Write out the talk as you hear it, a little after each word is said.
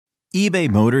eBay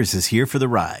Motors is here for the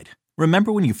ride.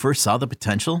 Remember when you first saw the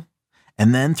potential?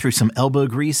 And then through some elbow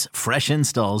grease, fresh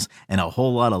installs, and a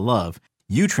whole lot of love,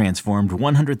 you transformed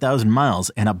 100,000 miles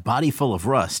and a body full of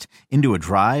rust into a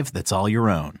drive that's all your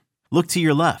own. Look to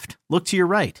your left. Look to your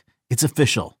right. It's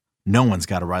official. No one's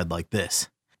got a ride like this.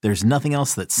 There's nothing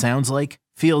else that sounds like,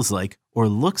 feels like, or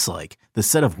looks like the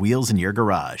set of wheels in your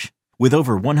garage. With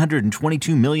over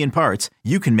 122 million parts,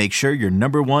 you can make sure your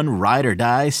number one ride or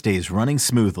die stays running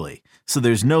smoothly. So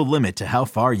there's no limit to how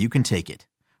far you can take it.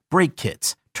 Brake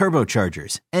kits,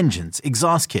 turbochargers, engines,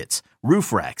 exhaust kits,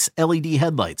 roof racks, LED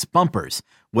headlights, bumpers,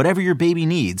 whatever your baby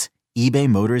needs, eBay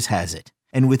Motors has it.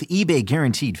 And with eBay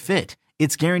Guaranteed Fit,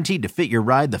 it's guaranteed to fit your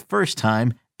ride the first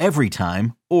time, every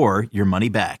time, or your money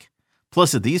back.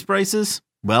 Plus at these prices,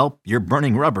 well, you're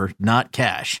burning rubber, not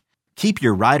cash. Keep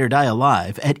your ride or die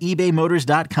alive at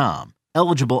ebaymotors.com.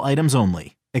 Eligible items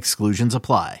only. Exclusions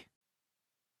apply.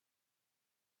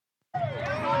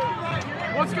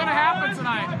 What's going to happen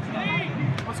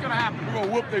tonight? What's going to happen? We're going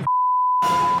to whoop their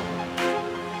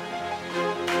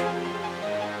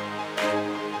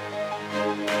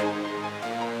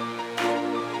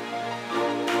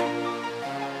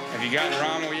Have you gotten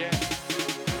Rommel yet?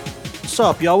 What's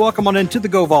up, y'all? Welcome on into the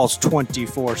Go Vols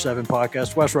 24/7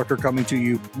 podcast. Wes Rucker coming to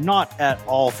you not at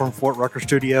all from Fort Rucker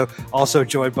Studio. Also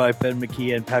joined by Ben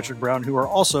McKee and Patrick Brown, who are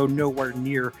also nowhere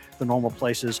near the normal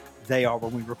places they are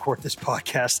when we record this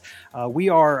podcast. We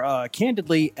are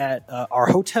candidly at our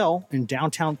hotel in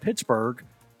downtown Pittsburgh.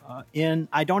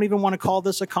 I don't even want to call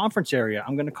this a conference area.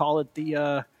 I'm going to call it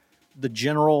the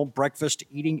general breakfast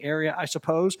eating area, I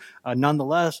suppose.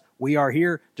 Nonetheless, we are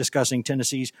here discussing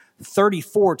Tennessee's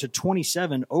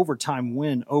 34-27 overtime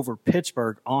win over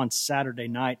Pittsburgh on Saturday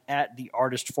night at the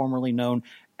Artist formerly known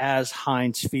as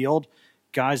Heinz Field.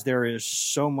 Guys, there is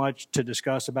so much to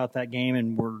discuss about that game,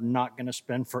 and we're not going to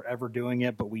spend forever doing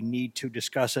it, but we need to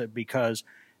discuss it because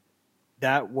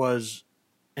that was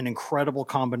an incredible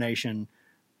combination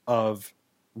of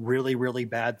really, really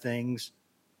bad things,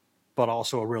 but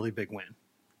also a really big win.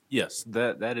 Yes,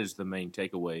 that is the main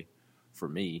takeaway for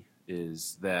me,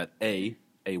 is that a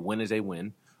win is a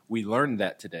win. We learned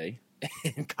that today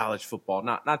in college football.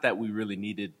 Not that we really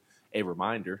needed a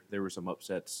reminder. There were some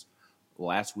upsets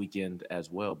last weekend as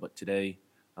well, but today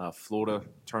Florida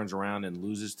turns around and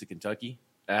loses to Kentucky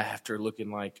after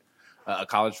looking like a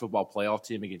college football playoff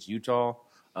team against Utah.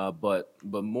 But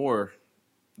more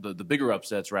the bigger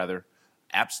upsets, rather,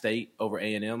 App State over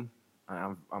A&M.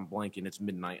 I'm blanking. It's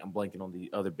midnight. I'm blanking on the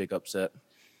other big upset.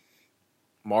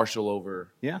 Marshall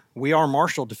over. Yeah, we are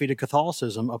Marshall defeated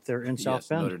Catholicism up there in South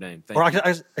Bend. Notre Dame. Or I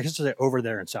guess say over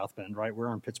there in South Bend, right? We're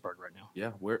on Pittsburgh right now.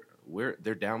 Yeah,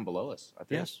 they're down below us, I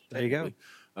think. Yes, there you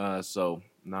go. So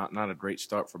not a great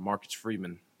start for Marcus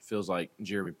Freeman. Feels like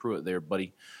Jeremy Pruitt there,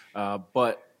 buddy.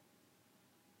 But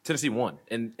Tennessee won,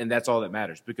 and that's all that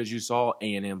matters, because you saw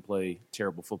A&M play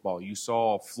terrible football. You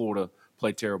saw Florida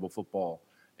play terrible football.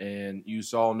 And you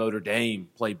saw Notre Dame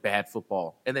play bad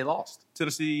football, and they lost.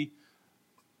 Tennessee,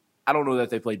 I don't know that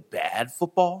they played bad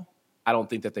football. I don't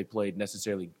think that they played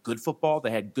necessarily good football. They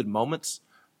had good moments,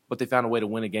 but they found a way to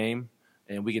win a game,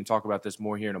 and we can talk about this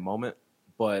more here in a moment.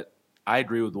 But I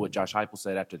agree with what Josh Heupel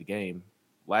said after the game.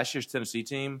 Last year's Tennessee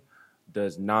team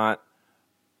does not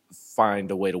find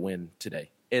a way to win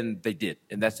today, and they did,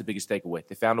 and that's the biggest takeaway.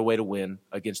 They found a way to win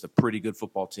against a pretty good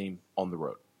football team on the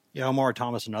road. Yeah, Omar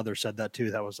Thomas and others said that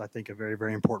too. That was, I think, a very,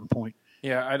 very important point.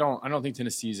 Yeah, I don't think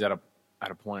Tennessee's at a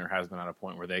point, or has been at a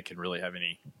point, where they can really have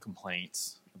any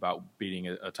complaints about beating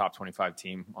a top 25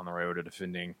 team on the road, a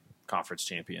defending conference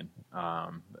champion,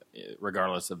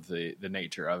 regardless of the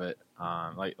nature of it.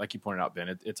 Like you pointed out,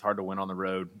 Ben, it's hard to win on the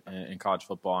road in college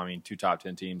football. I mean, 2 top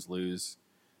 10 teams lose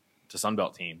to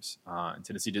Sunbelt teams, and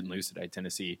Tennessee didn't lose today.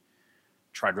 Tennessee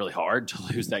tried really hard to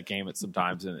lose that game at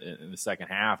sometimes in the second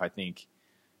half. I think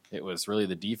it was really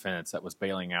the defense that was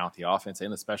bailing out the offense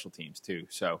and the special teams too.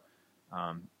 So,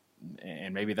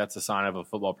 and maybe that's a sign of a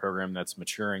football program that's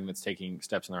maturing, that's taking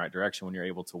steps in the right direction, when you're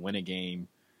able to win a game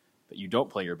that you don't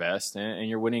play your best, and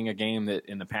you're winning a game that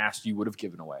in the past you would have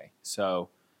given away. So,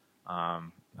 I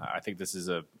think this is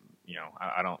you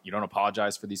don't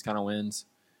apologize for these kind of wins.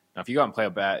 Now, if you go out and play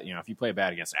if you play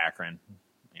bad against Akron,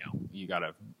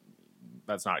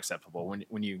 that's not acceptable.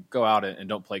 When you go out and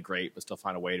don't play great but still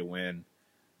find a way to win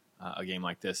a game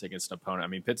like this against an opponent. I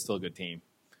mean, Pitt's still a good team,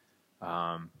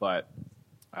 but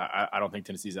I don't think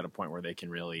Tennessee's at a point where they can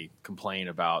really complain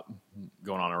about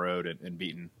going on a road and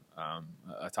beating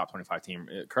a top 25 team.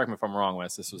 Correct me if I'm wrong,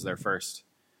 Wes. This was their first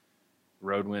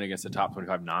road win against a top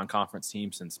 25 non-conference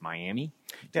team since Miami,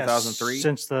 Yes, 2003.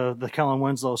 since the Kellen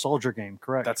Winslow Soldier game,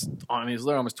 correct? It's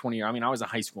literally almost 20 years. I mean, I was in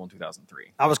high school in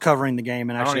 2003. I was covering the game,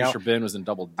 and I don't actually, even sure Ben was in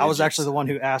double digits. I was actually the one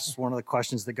who asked one of the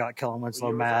questions that got Kellen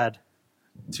Winslow mad.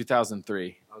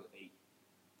 2003. I was 8.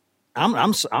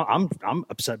 I'm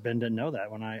upset Ben didn't know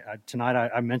that. When tonight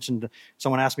I mentioned,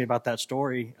 someone asked me about that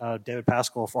story. David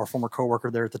Pascal, our former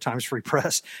coworker there at the Times Free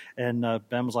Press, and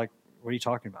Ben was like, "What are you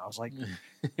talking about?" I was like,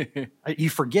 "You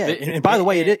forget." And by the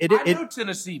way, I know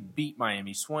Tennessee beat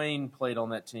Miami. Swain played on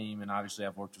that team, and obviously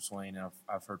I've worked with Swain, and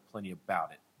I've heard plenty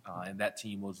about it. And that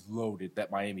team was loaded,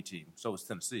 that Miami team. So was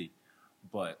Tennessee.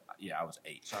 But yeah, I was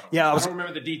 8. So I don't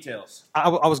remember the details. I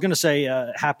was going to say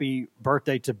happy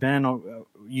birthday to Ben.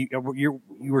 You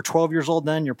were 12 years old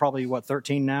then. You're probably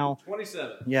 13 now.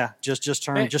 27. Yeah, just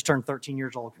turned 13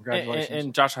 years old. Congratulations.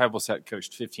 And Josh Heupel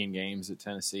coached 15 games at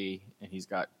Tennessee, and he's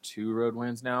got 2 road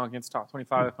wins now against top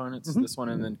 25 opponents. Mm-hmm. This one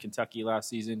and then Kentucky last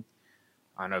season.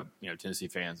 I know Tennessee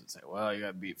fans would say, "Well, you got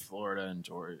to beat Florida and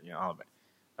Georgia." Alabama.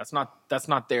 That's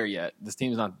not there yet. This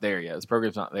team's not there yet. This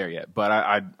program's not there yet. But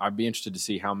I'd be interested to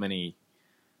see how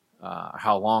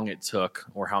long it took,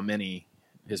 or how many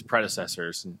his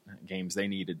predecessors and games they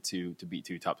needed to beat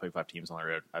 2 top 25 teams on the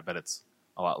road. I bet it's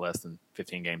a lot less than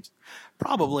 15 games.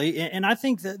 Probably, and I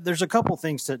think that there's a couple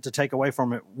things to take away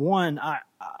from it. One, I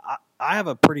have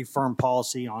a pretty firm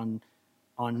policy on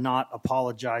not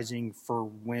apologizing for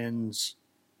wins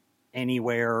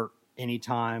anywhere,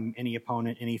 anytime, any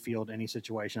opponent, any field, any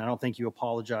situation. I don't think you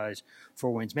apologize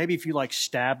for wins. Maybe if you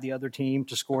stab the other team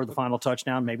to score the final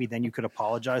touchdown, maybe then you could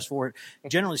apologize for it.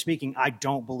 Generally speaking, I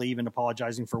don't believe in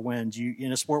apologizing for wins. You,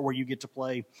 in a sport where you get to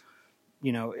play,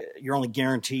 you're only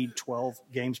guaranteed 12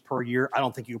 games per year. I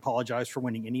don't think you apologize for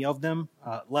winning any of them,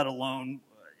 let alone,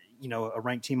 a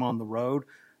ranked team on the road.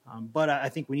 But I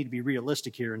think we need to be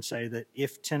realistic here and say that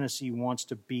if Tennessee wants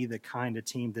to be the kind of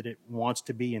team that it wants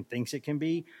to be and thinks it can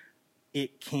be,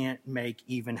 it can't make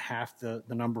even half the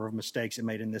number of mistakes it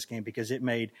made in this game, because it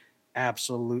made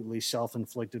absolutely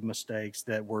self-inflicted mistakes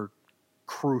that were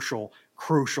crucial,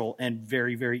 and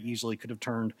very, very easily could have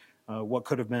turned what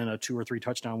could have been a 2 or 3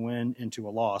 touchdown win into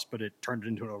a loss, but it turned it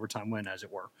into an overtime win, as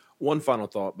it were. One final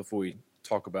thought before we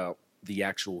talk about the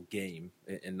actual game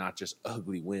and not just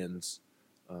ugly wins,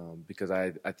 because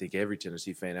I think every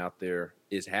Tennessee fan out there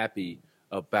is happy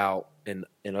about an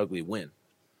ugly win.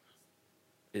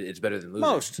 It's better than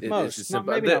losing. Most.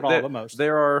 Maybe not all, but most.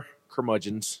 There are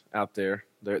curmudgeons out there.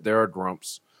 There are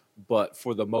grumps. But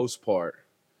for the most part,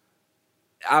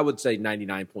 I would say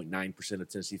 99.9% of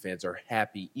Tennessee fans are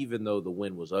happy, even though the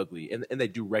win was ugly. And they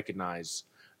do recognize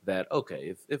that,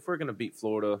 okay, if we're going to beat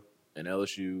Florida and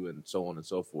LSU and so on and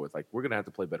so forth, we're going to have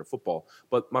to play better football.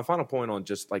 But my final point on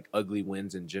just ugly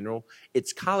wins in general,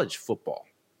 it's college football.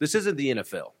 This isn't the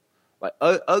NFL.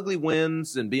 Ugly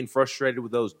wins and being frustrated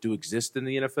with those do exist in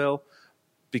the NFL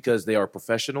because they are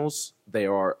professionals. They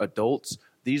are adults.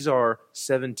 These are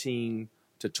 17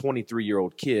 to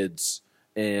 23-year-old kids,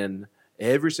 and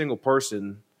every single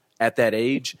person at that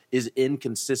age is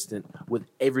inconsistent with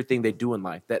everything they do in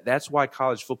life. That's why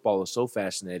college football is so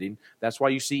fascinating. That's why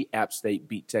you see App State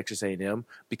beat Texas A&M,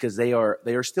 because they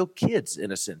are still kids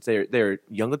in a sense. They're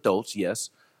young adults,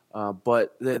 yes,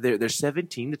 but they're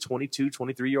 17 to 22,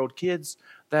 23-year-old kids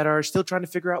that are still trying to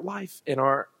figure out life and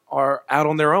are out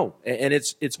on their own. And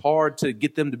it's hard to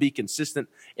get them to be consistent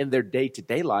in their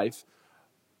day-to-day life.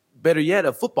 Better yet,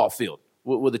 a football field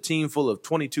with a team full of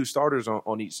 22 starters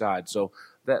on each side. So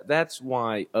that's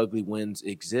why ugly wins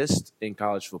exist in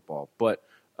college football. But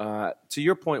to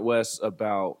your point, Wes,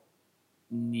 about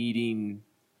needing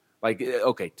 –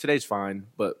 okay, today's fine,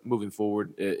 but moving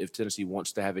forward, if Tennessee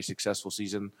wants to have a successful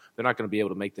season, they're not going to be able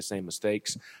to make the same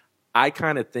mistakes. I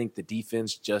kind of think the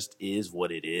defense just is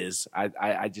what it is.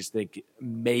 I just think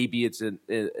maybe it's an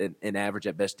average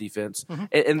at best defense,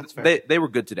 and they were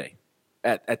good today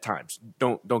at times.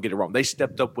 Don't get it wrong. They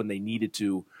stepped up when they needed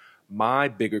to. My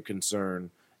bigger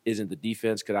concern isn't the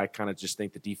defense, because I kind of just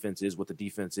think the defense is what the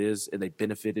defense is, and they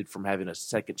benefited from having a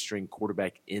second-string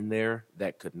quarterback in there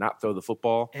that could not throw the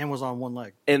football. And was on one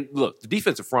leg. And look, the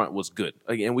defensive front was good.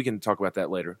 Again, we can talk about that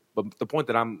later. But the point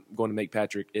that I'm going to make,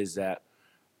 Patrick, is that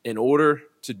in order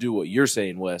to do what you're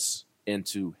saying, Wes, and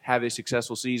to have a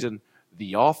successful season,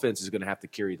 the offense is going to have to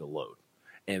carry the load.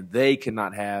 And they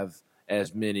cannot have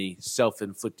as many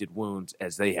self-inflicted wounds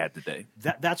as they had today.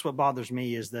 That's what bothers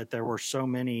me, is that there were so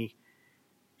many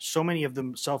of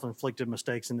the self-inflicted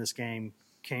mistakes in this game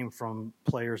came from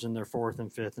players in their 4th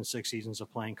and 5th and 6th seasons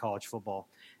of playing college football.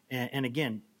 And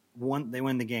again, they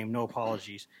win the game, no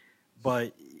apologies.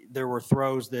 But there were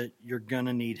throws that you're going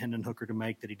to need Hendon Hooker to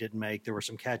make that he didn't make. There were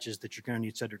some catches that you're going to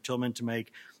need Cedric Tillman to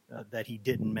make that he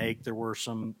didn't make. There were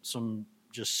some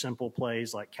just simple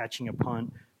plays like catching a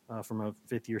punt from a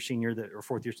fifth-year senior or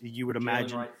fourth-year. You would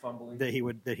imagine that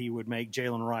he would make.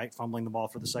 Jalen Wright fumbling the ball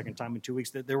for the second time in 2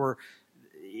 weeks. That there were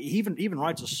even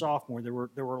Wright's a sophomore. There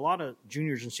were a lot of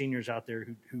juniors and seniors out there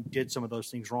who did some of those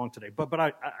things wrong today. But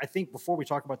I think before we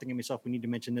talk about the game itself, we need to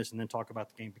mention this and then talk about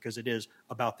the game because it is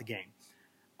about the game.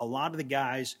 A lot of the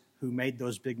guys who made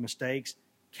those big mistakes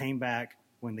came back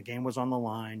when the game was on the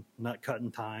line, nut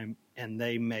cutting time, and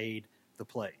they made the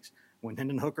plays. When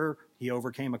Hendon Hooker, he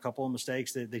overcame a couple of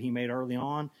mistakes that he made early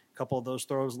on, a couple of those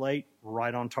throws late,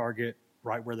 right on target,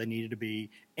 right where they needed to be,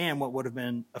 and what would have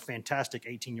been a fantastic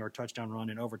 18-yard touchdown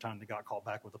run in overtime that got called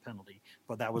back with a penalty.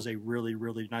 But that was a really,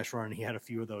 really nice run, and he had a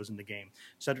few of those in the game.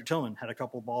 Cedric Tillman had a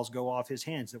couple of balls go off his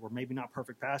hands that were maybe not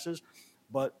perfect passes,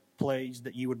 but plays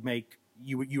that you would make,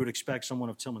 you would expect someone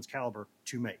of Tillman's caliber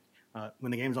to make.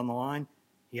 When the game's on the line,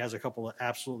 he has a couple of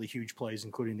absolutely huge plays,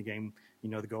 including the game,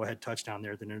 the go-ahead touchdown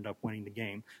there that ended up winning the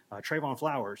game. Trayvon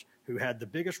Flowers, who had the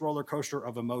biggest roller coaster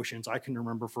of emotions I can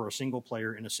remember for a single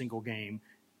player in a single game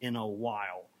in a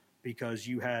while, because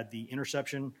you had the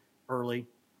interception early.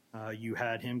 You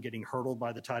had him getting hurdled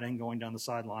by the tight end going down the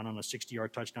sideline on a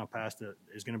 60-yard touchdown pass that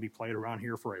is going to be played around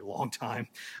here for a long time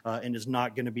and is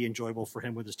not going to be enjoyable for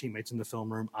him with his teammates in the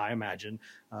film room, I imagine.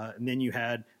 And then you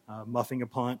had muffing a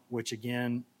punt, which,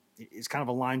 again, is kind of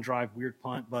a line drive, weird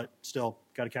punt, but still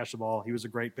got to catch the ball. He was a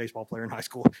great baseball player in high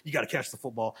school. You got to catch the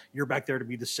football. You're back there to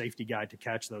be the safety guy to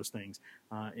catch those things.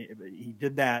 He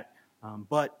did that,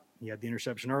 but he had the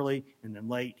interception early, and then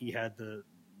late he had the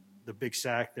big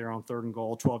sack there on 3rd and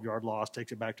goal, 12-yard loss,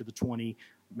 takes it back to the 20,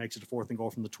 makes it a 4th and goal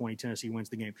from the 20. Tennessee wins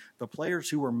the game. The players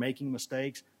who were making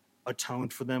mistakes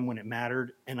atoned for them when it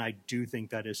mattered, and I do think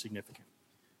that is significant.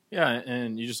 Yeah,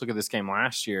 and you just look at this game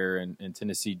last year, and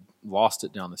Tennessee lost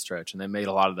it down the stretch, and they made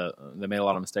a lot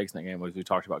of mistakes in that game, as we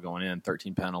talked about going in.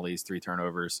 13 penalties, 3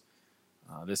 turnovers.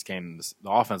 This game, the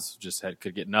offense just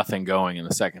could get nothing going in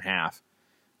the second half,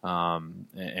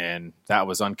 and that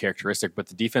was uncharacteristic. But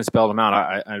the defense bailed them out.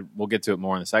 I we'll get to it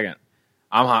more in a second.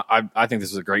 I think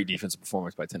this was a great defensive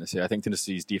performance by Tennessee. I think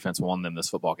Tennessee's defense won them this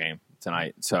football game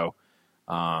tonight. So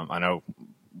I know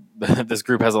this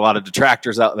group has a lot of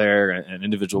detractors out there and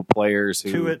individual players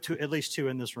who at least two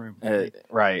in this room,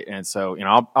 right? And so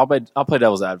I'll play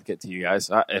devil's advocate to you guys.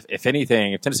 If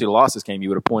anything, if Tennessee lost this game, you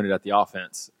would have pointed at the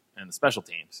offense and the special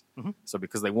teams. Mm-hmm. So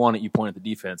because they won it, you pointed at the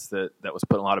defense that was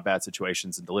put in a lot of bad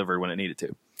situations and delivered when it needed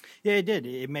to. Yeah, it did.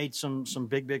 It made some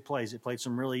big plays. It played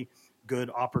some really good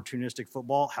opportunistic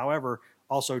football. However,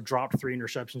 also dropped 3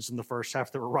 interceptions in the first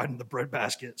half that were right in the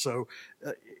breadbasket. So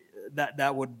I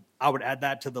would add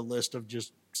that to the list of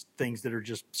just things that are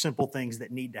just simple things that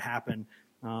need to happen.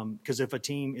 Because if a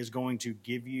team is going to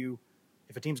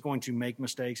make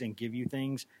mistakes and give you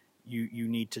things, you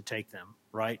need to take them,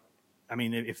 right? I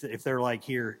mean, if they're like,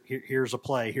 here's a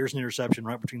play, here's an interception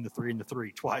right between the 3 and the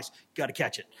 3 twice, you got to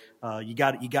catch it. You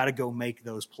got to go make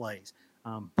those plays.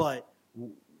 But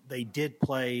they did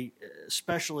play,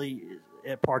 especially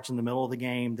at parts in the middle of the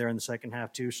game there in the second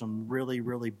half too, some really,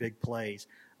 really big plays.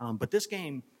 But this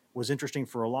game was interesting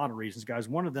for a lot of reasons, guys.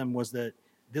 One of them was that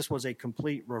this was a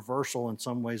complete reversal in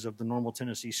some ways of the normal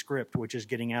Tennessee script, which is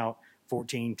getting out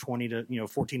 14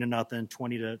 to nothing,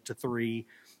 20 to 3,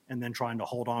 and then trying to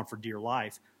hold on for dear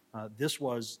life. This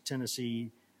was Tennessee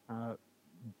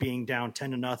being down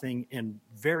 10 to nothing and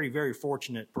very, very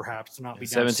fortunate perhaps to not be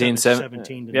down 17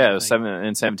 to yeah,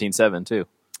 17-7 too.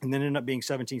 And then ended up being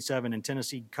 17-7, and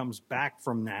Tennessee comes back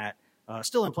from that.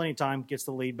 Still in plenty of time, gets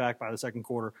the lead back by the second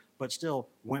quarter, but still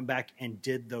went back and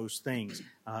did those things,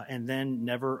 and then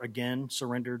never again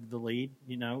surrendered the lead.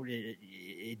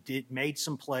 It made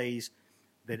some plays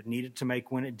that it needed to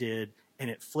make when it did, and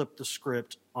it flipped the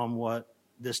script on what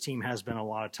this team has been a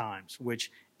lot of times,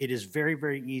 which it is very,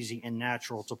 very easy and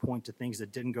natural to point to things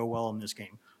that didn't go well in this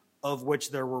game, of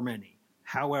which there were many.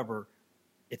 However,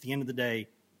 at the end of the day,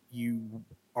 you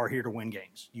are here to win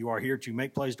games. You are here to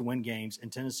make plays to win games,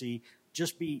 and Tennessee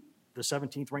just beat the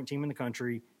 17th ranked team in the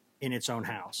country in its own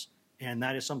house. And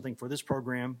that is something for this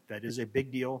program that is a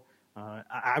big deal.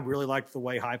 I really liked the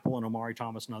way Heupel and Omari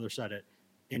Thomas and others said it.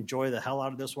 Enjoy the hell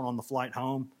out of this one on the flight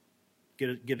home. Get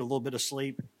a little bit of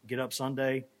sleep. Get up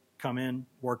Sunday. Come in,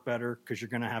 work better, because you're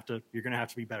gonna have to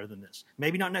be better than this.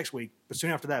 Maybe not next week, but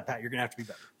soon after that, Pat, you're gonna have to be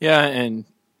better. Yeah, and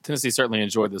Tennessee certainly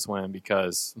enjoyed this win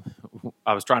because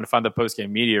I was trying to find the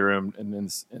post-game media room in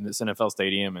this NFL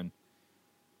stadium, and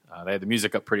they had the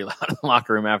music up pretty loud in the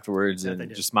locker room afterwards, and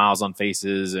just smiles on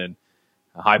faces. And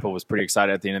Heupel was pretty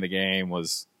excited at the end of the game.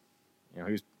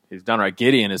 He he's done right.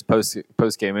 Gideon, his post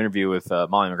game interview with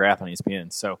Molly McGrath on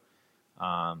ESPN. So,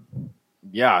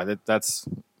 that's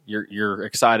you're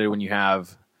excited when you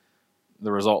have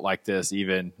the result like this,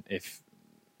 even if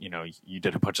you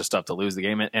did a bunch of stuff to lose the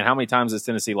game. And how many times has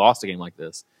Tennessee lost a game like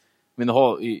this? I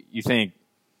mean, you think,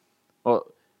 well,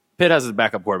 Pitt has his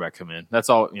backup quarterback come in. That's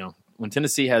all. When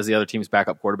Tennessee has the other team's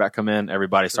backup quarterback come in,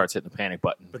 everybody starts hitting the panic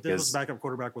button. But this was backup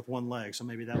quarterback with one leg, so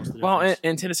maybe that was the difference. Well,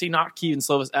 and Tennessee knocked Kedon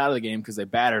Slovis out of the game because they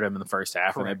battered him in the first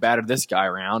half, Correct. and they battered this guy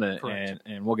around,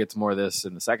 and we'll get to more of this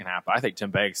in the second half. But I think Tim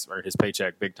Banks earned his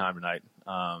paycheck big time tonight,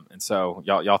 and so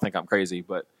y'all think I'm crazy,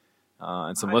 but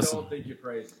and some listen. I don't think you're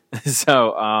crazy.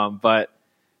 So, but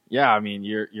yeah, I mean,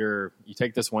 you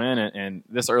take this win, and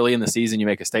this early in the season, you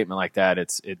make a statement like that.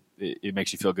 It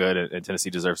makes you feel good, and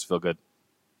Tennessee deserves to feel good.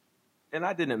 And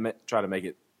I didn't try to make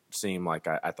it seem like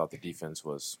I thought the defense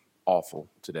was awful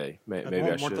today. Maybe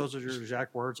I should. Those are your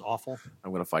exact words, awful?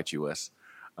 I'm going to fight you, Wes.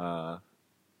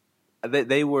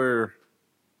 They were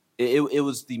 – it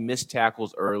was the missed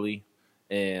tackles early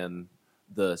and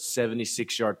the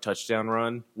 76-yard touchdown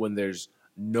run when there's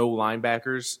no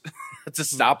linebackers to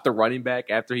stop the running back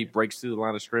after he breaks through the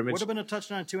line of scrimmage. Would have been a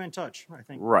touchdown, two-hand touch, I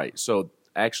think. Right. So,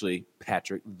 actually,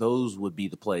 Patrick, those would be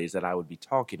the plays that I would be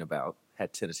talking about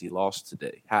had Tennessee lost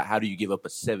today. How do you give up a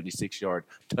 76-yard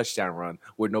touchdown run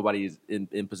where nobody is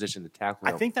in position to tackle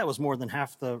them? I think that was more than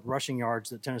half the rushing yards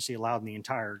that Tennessee allowed in the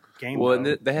entire game. Well, and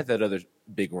they had that other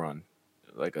big run,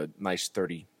 like a nice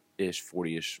 30-ish,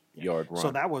 40-ish yard run.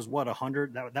 So that was,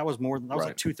 100? That was more. That was right.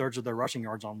 like two-thirds of their rushing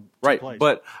yards on right. plays.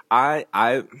 But I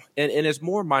and it's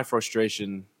more my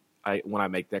frustration when I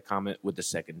make that comment with the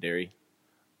secondary.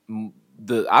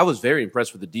 I was very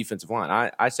impressed with the defensive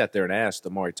line. I sat there and asked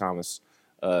Amari Thomas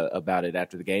about it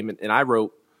after the game, and I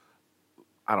wrote,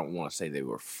 I don't want to say they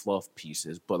were fluff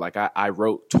pieces, but like I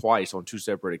wrote twice on two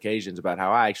separate occasions about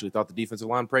how I actually thought the defensive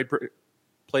line played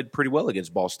pretty well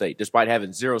against Ball State, despite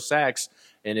having 0 sacks.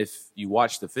 And if you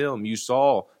watch the film, you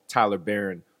saw Tyler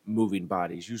Barron moving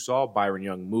bodies. You saw Byron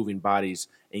Young moving bodies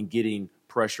and getting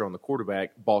pressure on the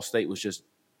quarterback. Ball State was just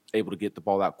able to get the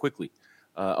ball out quickly.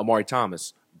 Amari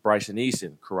Thomas, Bryson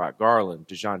Eason, Karat Garland,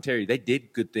 Dejon Terry, they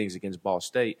did good things against Ball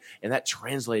State, and that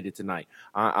translated tonight.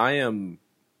 I am,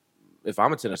 if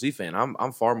I'm a Tennessee fan,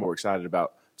 I'm far more excited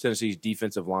about Tennessee's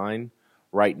defensive line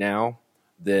right now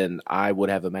than I would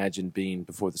have imagined being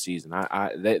before the season.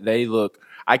 They look.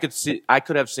 I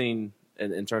could have seen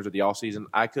in terms of the offseason,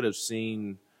 I could have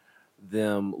seen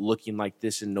them looking like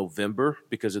this in November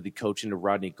because of the coaching of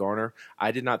Rodney Garner.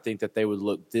 I did not think that they would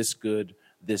look this good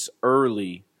this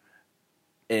early.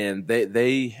 And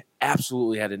they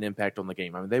absolutely had an impact on the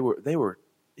game. I mean, they were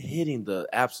hitting the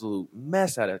absolute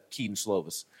mess out of Kedon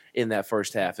Slovis in that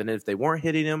first half. And if they weren't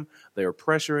hitting him, they were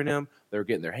pressuring him. They were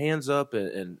getting their hands up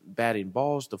and batting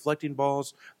balls, deflecting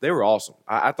balls. They were awesome.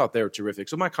 I thought they were terrific.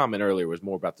 So my comment earlier was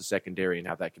more about the secondary and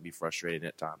how that can be frustrating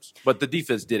at times. But the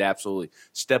defense did absolutely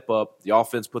step up. The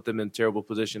offense put them in terrible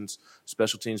positions.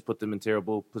 Special teams put them in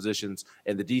terrible positions.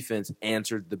 And the defense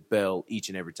answered the bell each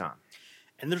and every time.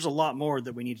 And there's a lot more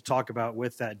that we need to talk about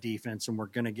with that defense, and we're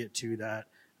going to get to that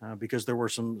because there were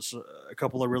a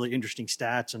couple of really interesting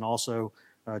stats and also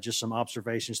just some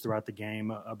observations throughout the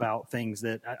game about things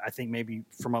that I think maybe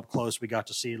from up close we got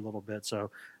to see a little bit.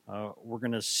 So we're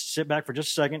going to sit back for just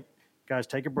a second. Guys,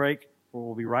 take a break.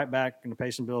 We'll be right back. Going to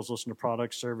pay some bills, listen to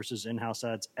products, services, in-house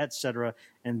ads, etc.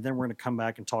 And then we're going to come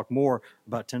back and talk more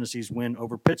about Tennessee's win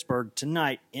over Pittsburgh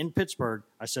tonight in Pittsburgh.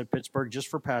 I said Pittsburgh just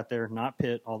for Pat there, not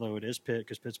Pitt, although it is Pitt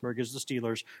because Pittsburgh is the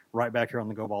Steelers. Right back here on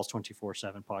the Go Balls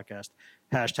 24/7 podcast.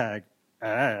 Hashtag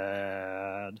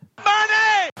ad.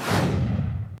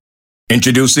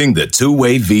 Introducing the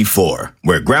Two-Way V4,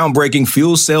 where groundbreaking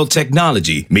fuel cell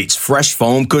technology meets fresh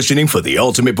foam cushioning for the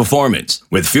ultimate performance.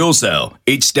 With Fuel Cell,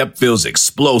 each step feels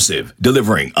explosive,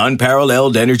 delivering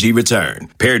unparalleled energy return.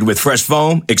 Paired with fresh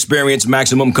foam, experience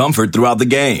maximum comfort throughout the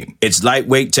game. Its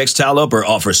lightweight textile upper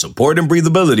offers support and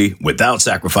breathability without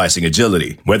sacrificing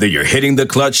agility. Whether you're hitting the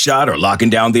clutch shot or locking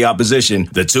down the opposition,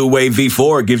 the Two-Way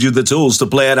V4 gives you the tools to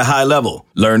play at a high level.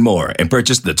 Learn more and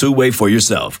purchase the Two-Way for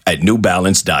yourself at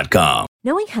newbalance.com.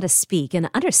 Knowing how to speak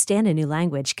and understand a new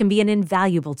language can be an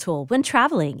invaluable tool when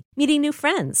traveling, meeting new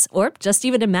friends, or just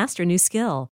even to master a new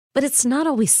skill. But it's not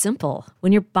always simple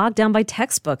when you're bogged down by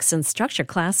textbooks and structured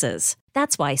classes.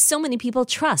 That's why so many people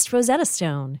trust Rosetta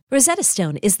Stone. Rosetta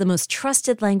Stone is the most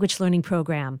trusted language learning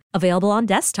program, available on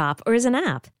desktop or as an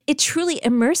app. It truly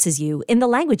immerses you in the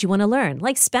language you want to learn,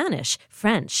 like Spanish,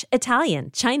 French,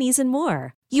 Italian, Chinese, and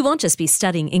more. You won't just be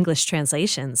studying English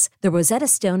translations. The Rosetta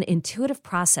Stone intuitive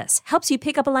process helps you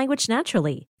pick up a language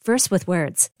naturally, first with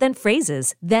words, then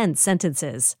phrases, then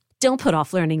sentences. Don't put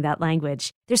off learning that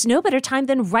language. There's no better time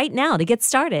than right now to get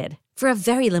started. For a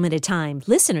very limited time,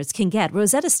 listeners can get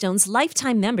Rosetta Stone's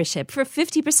lifetime membership for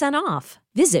 50% off.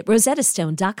 Visit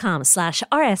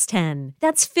rosettastone.com/rs10.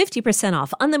 That's 50%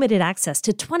 off unlimited access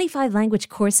to 25 language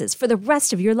courses for the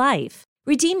rest of your life.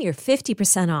 Redeem your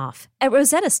 50% off at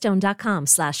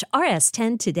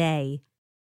rosettastone.com/rs10 today.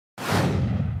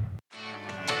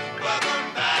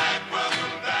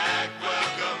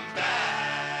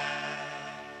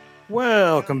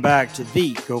 Welcome back to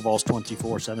the Go Vols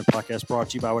 24/7 podcast,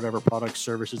 brought to you by whatever products,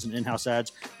 services, and in-house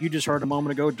ads you just heard a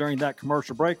moment ago during that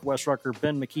commercial break. Wes Rucker,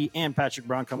 Ben McKee, and Patrick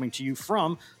Brown coming to you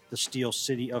from the Steel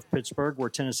City of Pittsburgh, where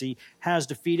Tennessee has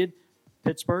defeated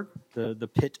Pittsburgh, the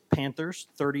Pitt Panthers.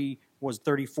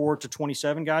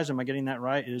 34-27, guys. Am I getting that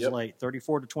right? It is late.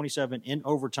 34-27 in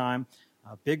overtime.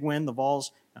 Big win. The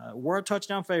Vols were a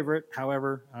touchdown favorite.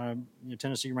 However,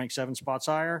 Tennessee ranked 7 spots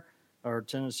higher. Or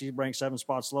Tennessee ranked 7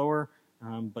 spots lower,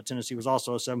 but Tennessee was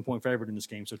also a 7-point favorite in this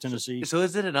game. So Tennessee. So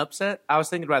is it an upset? I was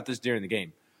thinking about this during the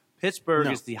game. Pittsburgh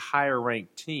is the higher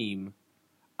ranked team.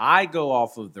 I go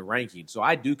off of the ranking, so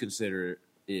I do consider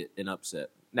it an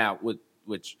upset. Now,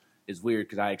 which is weird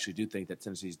because I actually do think that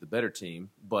Tennessee's the better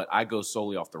team, but I go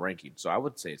solely off the ranking, so I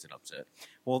would say it's an upset.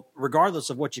 Well,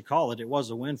 regardless of what you call it, it was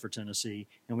a win for Tennessee,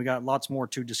 and we got lots more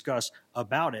to discuss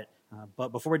about it. But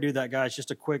before we do that, guys,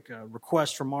 just a quick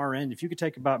request from our end. If you could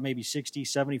take about maybe 60,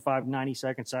 75, 90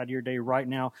 seconds out of your day right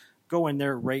now, go in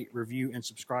there, rate, review, and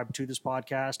subscribe to this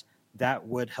podcast. That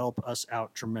would help us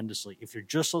out tremendously. If you're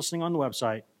just listening on the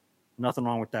website, nothing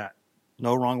wrong with that.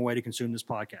 No wrong way to consume this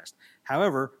podcast.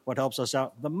 However, what helps us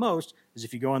out the most is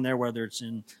if you go in there, whether it's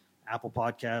in Apple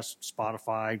Podcasts,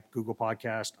 Spotify, Google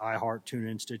Podcasts, iHeart,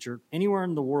 TuneIn, Stitcher, anywhere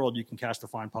in the world you can cast a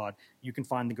Find Pod. You can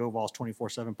find the Go Vols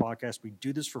 24/7 podcast. We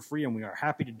do this for free, and we are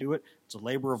happy to do it. It's a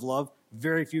labor of love.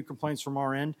 Very few complaints from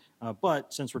our end,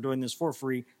 but since we're doing this for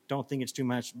free, don't think it's too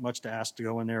much to ask to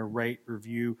go in there, rate,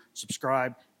 review,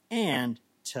 subscribe, and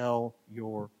tell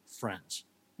your friends.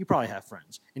 You probably have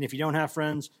friends. And if you don't have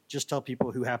friends, just tell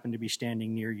people who happen to be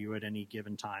standing near you at any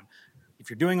given time. If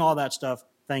you're doing all that stuff,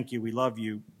 thank you. We love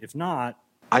you. If not,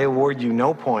 I award you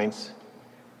no points,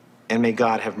 and may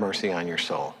God have mercy on your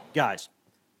soul. Guys,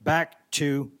 back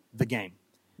to the game.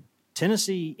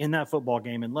 Tennessee in that football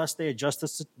game, unless they adjust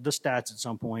the stats at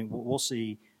some point, we'll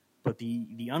see. But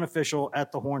the unofficial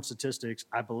at the horn statistics,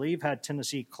 I believe, had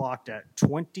Tennessee clocked at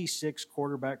 26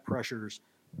 quarterback pressures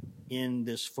in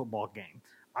this football game.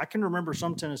 I can remember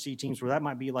some Tennessee teams where that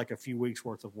might be like a few weeks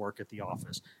worth of work at the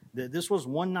office. This was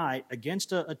one night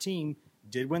against a team,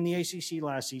 did win the ACC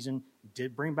last season,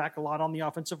 did bring back a lot on the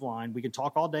offensive line. We can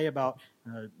talk all day about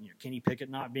Kenny Pickett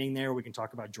not being there. We can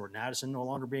talk about Jordan Addison no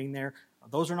longer being there.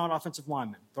 Those are not offensive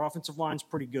linemen. Their offensive line's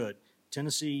pretty good.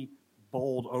 Tennessee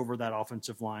bowled over that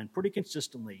offensive line pretty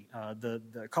consistently.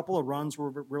 The couple of runs were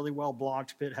really well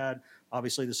blocked. Pitt had,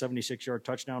 obviously, the 76-yard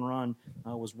touchdown run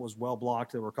was well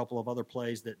blocked. There were a couple of other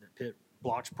plays that Pitt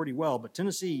blocked pretty well. But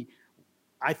Tennessee,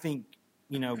 I think,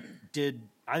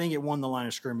 it won the line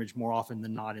of scrimmage more often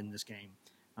than not in this game.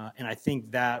 And I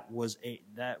think that was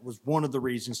one of the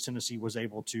reasons Tennessee was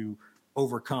able to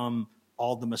overcome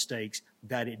all the mistakes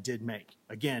that it did make.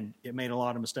 Again, it made a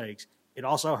lot of mistakes. It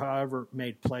also, however,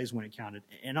 made plays when it counted.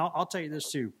 And I'll tell you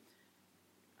this, too.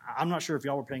 I'm not sure if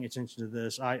y'all were paying attention to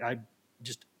this. I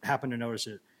just happened to notice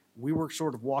it. We were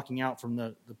sort of walking out from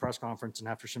the press conference and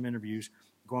after some interviews,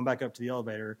 going back up to the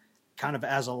elevator, kind of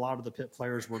as a lot of the Pitt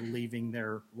players were leaving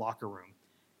their locker room.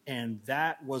 And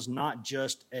that was not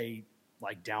just a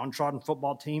downtrodden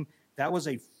football team. That was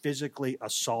a physically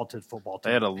assaulted football team.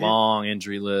 They had a long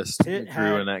injury list Pitt that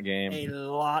grew in that game. A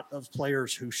lot of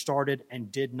players who started and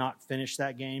did not finish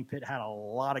that game. Pitt had a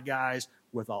lot of guys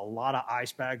with a lot of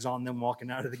ice bags on them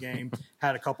walking out of the game.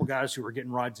 Had a couple guys who were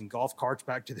getting rides in golf carts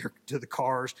back to the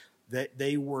cars. That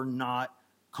they were not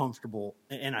comfortable.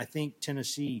 And I think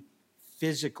Tennessee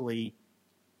physically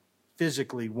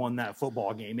won that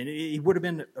football game. And it would have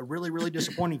been a really, really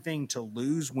disappointing thing to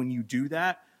lose when you do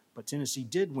that. But Tennessee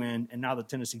did win, and now that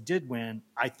Tennessee did win,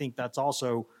 I think that's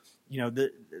also,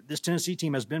 this Tennessee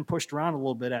team has been pushed around a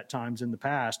little bit at times in the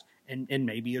past, and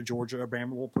maybe a Georgia or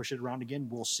Bama will push it around again.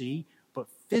 We'll see. But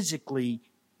physically,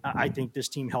 I think this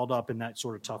team held up in that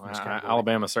sort of toughness category.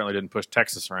 Alabama certainly didn't push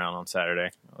Texas around on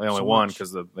Saturday. They only won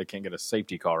because they can't get a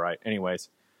safety call right. Anyways,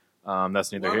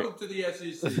 that's neither here. Welcome to the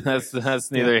SEC.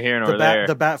 that's neither here nor there.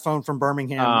 The bat phone from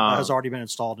Birmingham has already been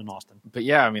installed in Austin. But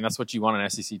yeah, I mean, that's what you want an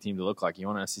SEC team to look like. You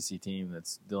want an SEC team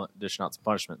that's dishing out some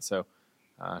punishment. So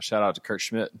shout out to Kurt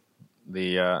Schmidt,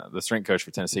 the strength coach for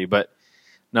Tennessee. But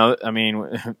no, I mean,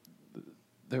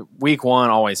 the week one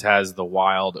always has the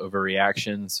wild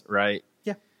overreactions, right?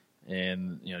 Yeah.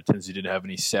 and Tennessee didn't have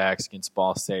any sacks against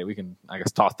Ball State. We can, I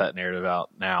guess, toss that narrative out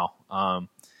now.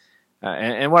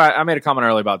 And what I made a comment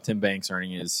earlier about Tim Banks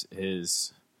earning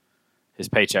his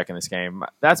paycheck in this game.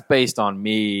 That's based on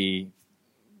me.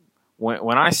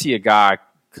 When I see a guy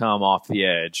come off the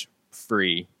edge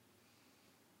free,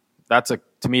 to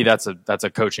me that's a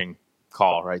coaching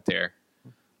call right there,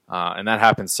 and that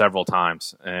happens several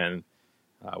times. And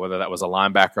whether that was a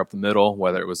linebacker up the middle,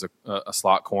 whether it was a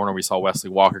slot corner, we saw Wesley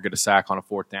Walker get a sack on a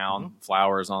 4th down,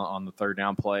 Flowers on the 3rd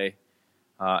down play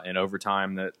in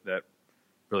overtime that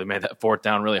really made that 4th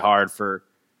down really hard for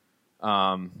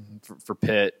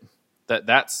Pitt.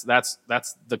 That's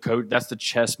the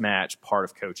chess match part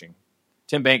of coaching.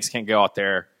 Tim Banks can't go out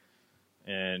there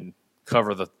and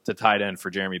cover the tight end for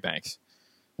Jeremy Banks.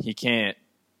 He can't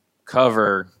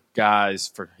cover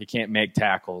guys he can't make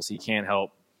tackles. He can't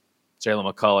help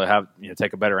Jalen McCullough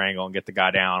take a better angle and get the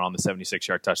guy down on the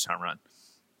 76-yard touchdown run.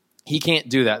 He can't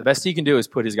do that. The best he can do is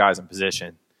put his guys in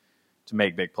position to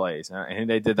make big plays. And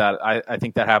they did that. I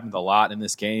think that happened a lot in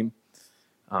this game.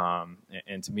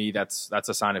 And to me, that's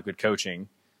a sign of good coaching.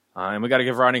 And we got to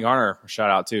give Rodney Garner a shout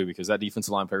out too, because that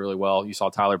defensive line played really well. You saw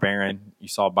Tyler Barron, you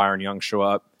saw Byron Young show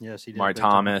up. Yes, he did. Amari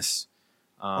Thomas.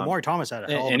 Amari Thomas had a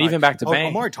hell of a and night. even back to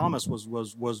Banks. Amari Thomas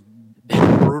was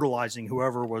brutalizing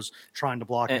whoever was trying to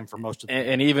block him for most of the game.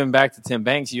 And even back to Tim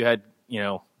Banks, you had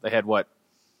they had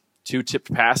 2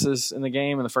 tipped passes in the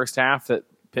game in the first half that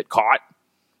Pitt caught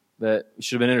that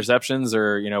should have been interceptions,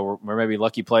 or were maybe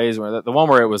lucky plays. Where the one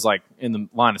where it was like in the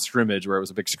line of scrimmage where it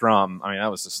was a big scrum. I mean, that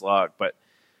was just luck. But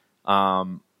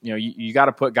you got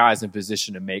to put guys in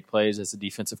position to make plays as a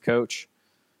defensive coach.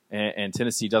 And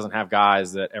Tennessee doesn't have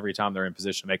guys that every time they're in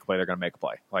position to make a play, they're going to make a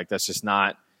play. Like, that's just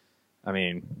not. I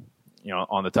mean,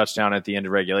 on the touchdown at the end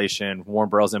of regulation, Warren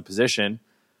Burrell's in position,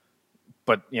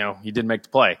 but he didn't make the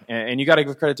play. And you got to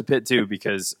give credit to Pitt too,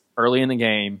 because early in the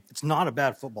game, it's not a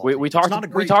bad football. We talked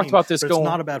about this. It's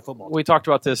not a bad football. We talked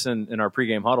about this in our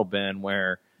pregame huddle, Ben,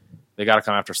 where they got to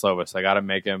come after Slovis. They got to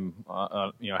make him,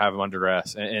 have him under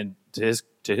duress. And to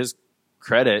his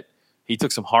credit, he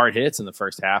took some hard hits in the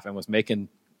first half and was making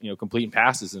completing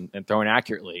passes and throwing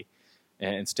accurately,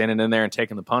 and standing in there and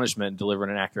taking the punishment and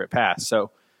delivering an accurate pass. So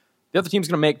the other team's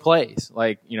going to make plays.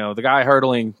 Like, the guy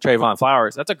hurdling Trayvon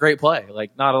Flowers, that's a great play.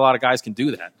 Like, not a lot of guys can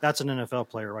do that. That's an NFL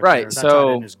player right there. That So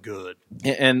tight end is good.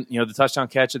 And the touchdown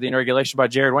catch at the end of regulation by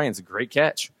Jared Wayne is a great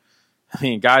catch. I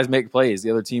mean, guys make plays. The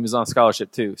other team is on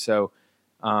scholarship too. So,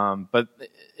 but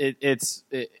it's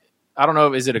I don't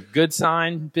know. Is it a good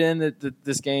sign, Ben, that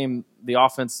this game, the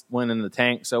offense went in the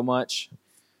tank so much,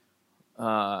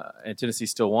 and Tennessee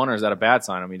still won, or is that a bad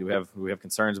sign? I mean, do we have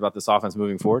concerns about this offense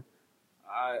moving forward?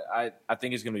 I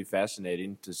think it's going to be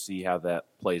fascinating to see how that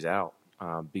plays out,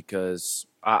 because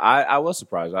I was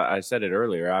surprised. I said it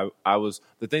earlier. I was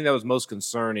the thing that was most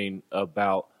concerning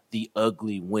about the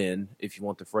ugly win, if you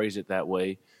want to phrase it that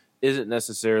way, isn't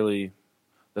necessarily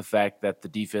the fact that the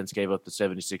defense gave up the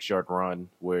 76-yard run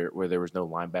where there was no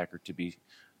linebacker to be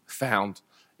found.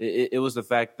 It was the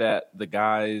fact that the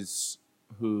guys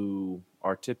who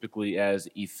are typically as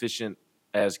efficient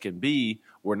as can be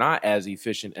were not as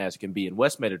efficient as can be. And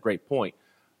Wes made a great point.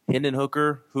 Hendon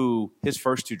Hooker, who his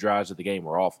first 2 drives of the game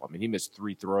were awful. I mean, he missed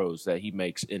 3 throws that he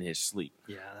makes in his sleep.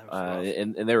 Yeah, that was rough.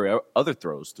 And there were other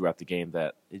throws throughout the game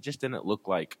that it just didn't look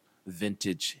like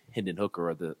vintage Hendon Hooker,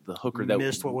 or the Hooker that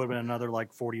missed what would have been another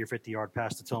 40 or 50-yard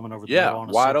pass to Tillman over the middle on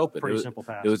a wide open. Pretty simple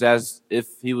pass. It was as if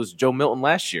he was Joe Milton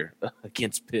last year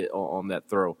against Pitt on that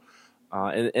throw.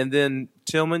 And then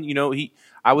Tillman,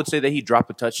 I would say that he dropped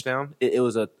a touchdown. It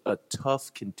was a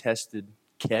tough contested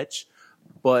catch,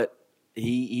 but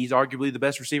he's arguably the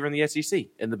best receiver in the SEC,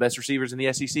 and the best receivers in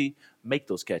the SEC make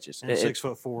those catches. And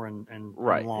 6'4" and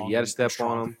right. long. He had a step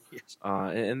strong. on him. Yes.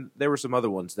 And there were some other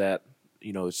ones that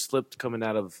slipped coming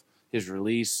out of his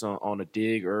release on a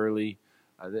dig early.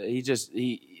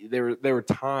 There were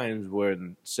times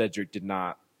when Cedric did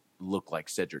not look like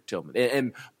Cedric Tillman,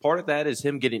 and part of that is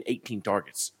him getting 18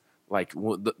 targets. Like,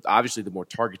 obviously, the more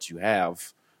targets you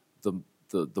have,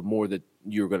 the more that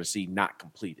you're going to see not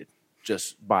completed,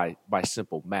 just by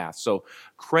simple math. So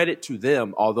credit to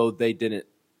them, although they didn't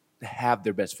have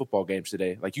their best football games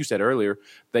today. Like you said earlier,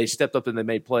 they stepped up and they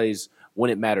made plays when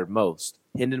it mattered most.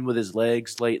 Hendon with his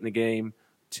legs late in the game,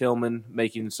 Tillman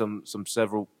making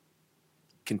several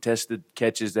contested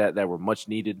catches that were much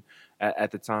needed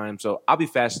at the time. So I'll be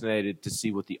fascinated to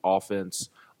see what the offense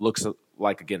looks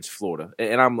like against Florida.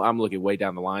 And I'm looking way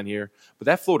down the line here, but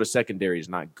that Florida secondary is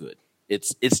not good.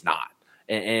 It's not.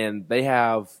 And they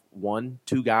have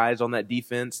 1-2 guys on that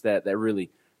defense that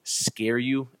really scare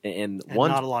you. And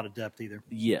one, not a lot of depth either.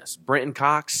 Yes. Brenton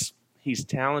Cox, He's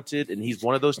talented, and he's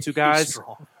one of those two guys. He's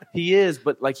strong. He is,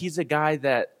 but like he's a guy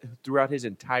that throughout his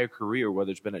entire career,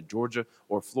 whether it's been at Georgia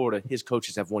or Florida, his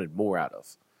coaches have wanted more out of.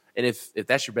 And if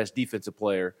that's your best defensive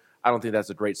player, I don't think that's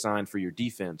a great sign for your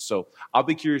defense. So I'll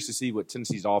be curious to see what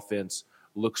Tennessee's offense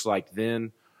looks like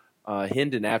then.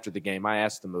 Hendon, after the game, I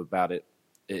asked him about it,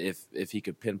 if he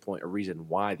could pinpoint a reason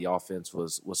why the offense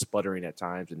was sputtering at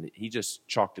times, and he just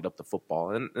chalked it up to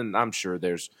football. And I'm sure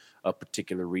there's a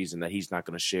particular reason that he's not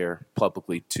going to share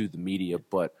publicly to the media,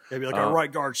 but maybe like our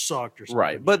right guard sucked or something.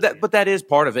 Right, but that is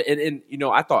part of it. And you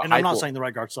know, I thought, and I'm not saying the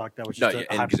right guard sucked. That was just a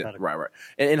hypothetical. Right.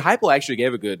 And Heupel actually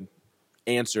gave a good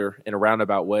answer in a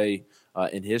roundabout way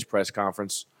in his press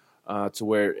conference to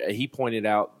where he pointed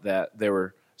out that there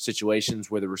were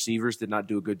situations where the receivers did not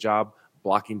do a good job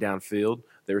blocking downfield.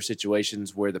 There were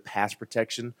situations where the pass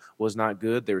protection was not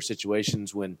good. There were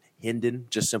situations when Hendon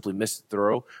just simply missed the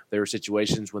throw. There were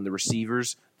situations when the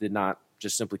receivers did not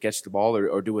just simply catch the ball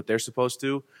or do what they're supposed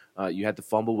to. You had to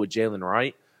fumble with Jalen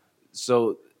Wright.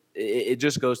 So it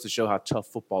just goes to show how tough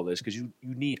football is, because you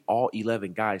need all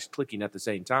 11 guys clicking at the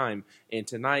same time. And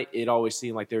tonight it always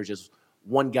seemed like there was just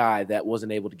one guy that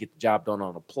wasn't able to get the job done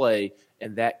on a play,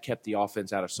 and that kept the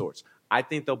offense out of sorts. I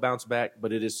think they'll bounce back,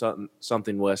 but it is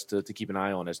something, Wes, to keep an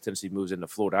eye on as Tennessee moves into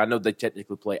Florida. I know they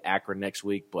technically play Akron next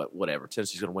week, but whatever.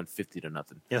 Tennessee's going to win 50-0.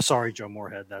 Yeah, sorry, Joe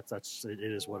Moorhead. It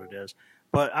is what it is.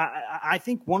 But I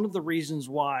think one of the reasons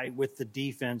why with the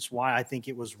defense, why I think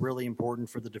it was really important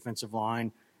for the defensive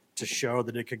line to show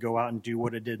that it could go out and do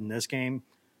what it did in this game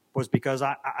was because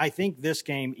I think this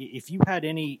game, if you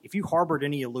harbored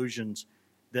any illusions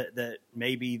that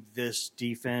maybe this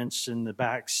defense in the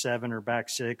back seven or back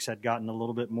six had gotten a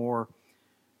little bit more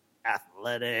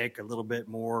athletic, a little bit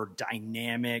more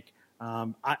dynamic.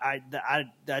 I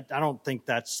don't think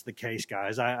that's the case,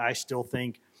 guys. I still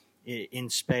think in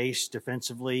space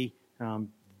defensively,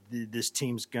 this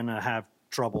team's going to have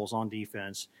troubles on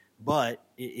defense. But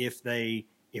if they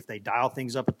dial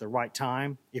things up at the right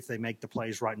time, if they make the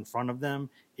plays right in front of them,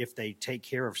 if they take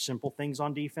care of simple things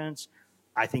on defense,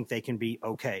 I think they can be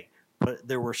okay. But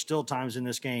there were still times in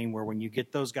this game where when you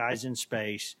get those guys in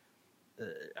space,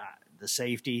 the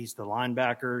safeties, the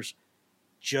linebackers,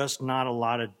 just not a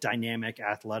lot of dynamic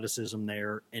athleticism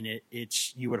there. And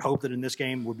it's you would hope that in this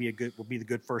game would be the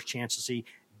good first chance to see,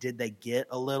 did they get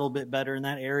a little bit better in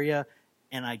that area?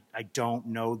 And I don't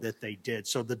know that they did.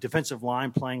 So the defensive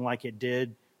line playing like it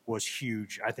did was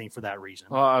huge, I think, for that reason.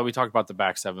 Well, we talked about the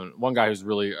back seven. One guy who's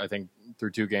really, I think,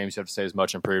 through two games, you have to say is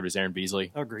much improved is Aaron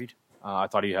Beasley. Agreed. I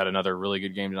thought he had another really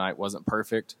good game tonight. Wasn't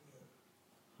perfect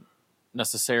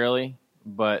necessarily,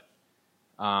 but,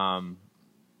 again,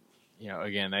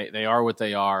 they are what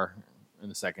they are in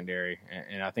the secondary.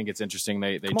 And I think it's interesting.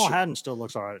 Kamal Haddon still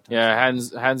looks all right at times.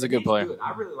 Yeah, Haddon's a good player. Good.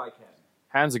 I really like Haddon.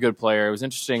 Haddon's a good player. It was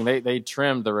interesting. They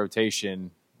trimmed the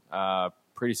rotation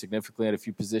pretty significantly at a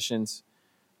few positions.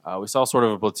 We saw sort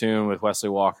of a platoon with Wesley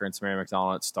Walker and Samari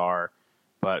McDonald at star,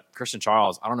 but Christian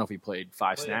Charles, I don't know if he played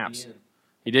five snaps.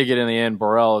 He did get in the end.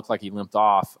 Burrell looked like he limped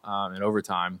off in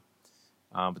overtime,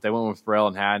 but they went with Burrell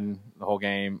and Haddon the whole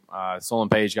game. Solon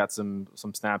Page got some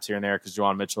snaps here and there because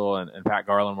Juwan Mitchell and Pat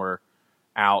Garland were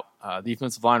out. The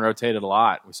defensive line rotated a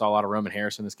lot. We saw a lot of Roman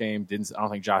Harris in this game. I don't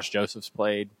think Josh Josephs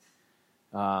played.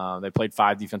 They played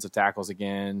 5 defensive tackles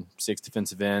again, 6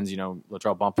 defensive ends.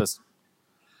 Latrell Bumpus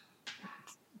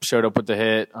showed up with the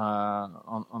hit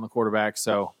on the quarterback.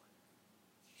 So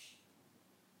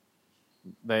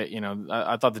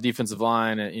I thought the defensive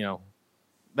line,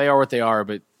 they are what they are,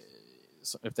 but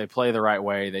if they play the right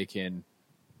way,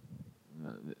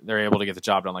 they're able to get the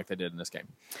job done like they did in this game.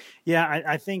 Yeah,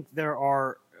 I think there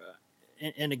are,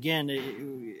 and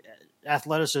again,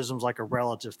 athleticism is like a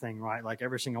relative thing, right? Like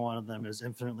every single one of them is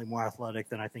infinitely more athletic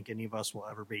than I think any of us will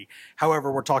ever be.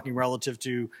 However, we're talking relative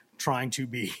to trying to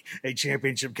be a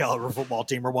championship caliber football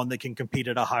team or one that can compete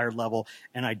at a higher level.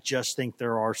 And I just think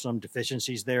there are some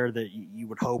deficiencies there that you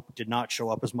would hope did not show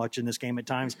up as much in this game at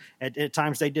times. At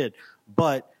times they did.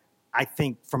 But I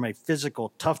think from a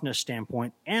physical toughness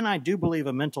standpoint, and I do believe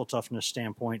a mental toughness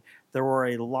standpoint, there were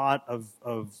a lot of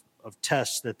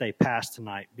tests that they passed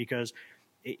tonight because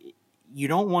you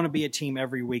don't want to be a team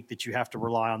every week that you have to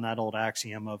rely on that old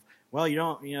axiom of, well,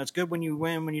 it's good when you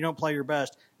win, when you don't play your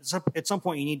best. At some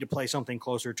point you need to play something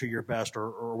closer to your best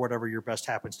or whatever your best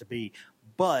happens to be.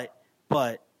 But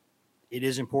it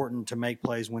is important to make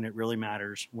plays when it really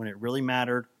matters. When it really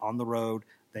mattered on the road,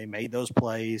 they made those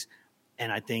plays,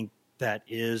 and I think that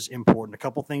is important. A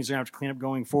couple things they're going to have to clean up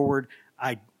going forward.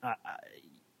 I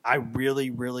really,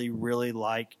 really, really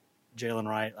like Jalen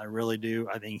Wright. I really do.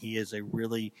 I think he is a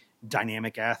really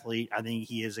dynamic athlete. I think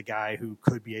he is a guy who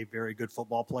could be a very good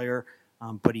football player.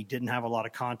 but he didn't have a lot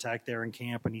of contact there in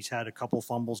camp, and he's had a couple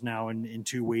fumbles now in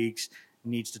 2 weeks.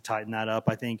 Needs to tighten that up.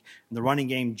 I think in the running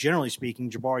game, generally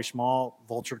speaking, Jabari Small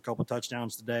vultured a couple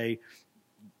touchdowns today.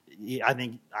 I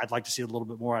think I'd like to see a little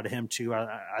bit more out of him too.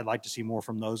 I'd like to see more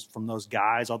from those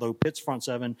guys. Although Pitt's front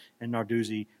seven and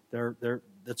Narduzzi,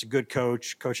 that's a good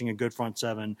coach coaching a good front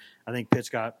seven. I think Pitt's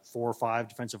got 4 or 5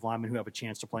 defensive linemen who have a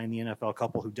chance to play in the NFL, a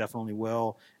couple who definitely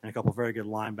will, and a couple very good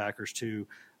linebackers too.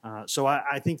 So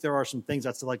I think there are some things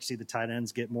I'd still like to see the tight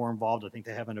ends get more involved. I think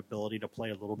they have an ability to play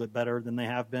a little bit better than they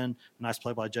have been. Nice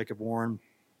play by Jacob Warren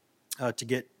to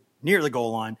get near the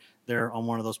goal line there on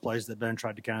one of those plays that Ben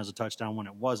tried to count as a touchdown when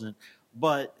it wasn't.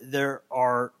 But there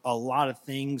are a lot of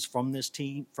things from this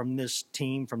game, from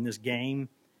this game,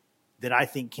 that I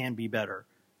think can be better.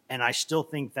 And I still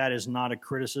think that is not a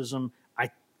criticism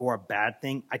or a bad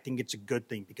thing. I think it's a good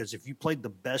thing, because if you played the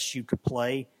best you could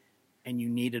play and you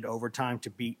needed overtime to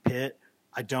beat Pitt,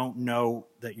 I don't know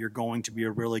that you're going to be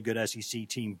a really good SEC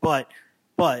team. But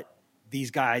these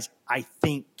guys, I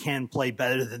think, can play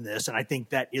better than this, and I think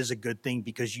that is a good thing,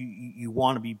 because you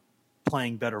want to be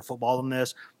playing better football than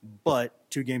this. But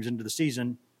 2 games into the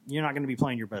season, you're not going to be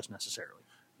playing your best necessarily.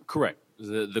 Correct.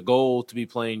 The goal to be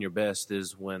playing your best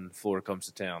is when Florida comes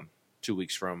to town 2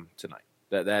 weeks from tonight.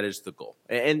 That is the goal.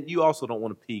 And you also don't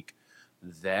want to peak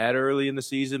that early in the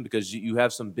season, because you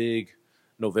have some big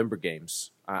November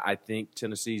games. I think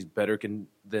Tennessee's better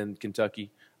than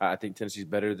Kentucky. I think Tennessee's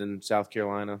better than South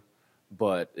Carolina.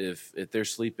 But if they're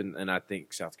sleeping, and I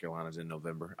think South Carolina's in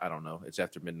November, I don't know. It's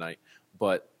after midnight.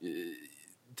 But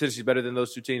Tennessee's better than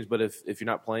those 2 teams. But if you're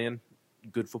not playing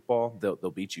good football, they'll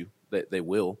beat you. They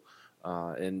will.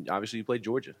 And obviously you play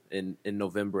Georgia in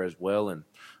November as well. And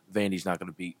Vandy's not going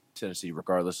to beat Tennessee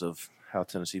regardless of how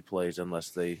Tennessee plays, unless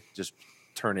they just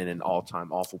turn in an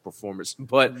all-time awful performance.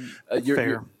 But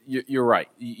you're right.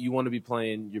 You want to be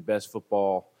playing your best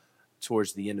football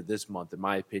towards the end of this month, in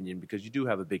my opinion, because you do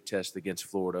have a big test against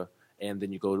Florida, and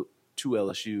then you go to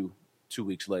LSU 2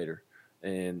 weeks later,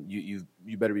 and you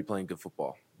better be playing good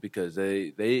football, because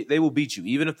they will beat you,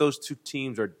 even if those 2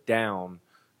 teams are down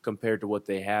compared to what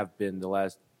they have been the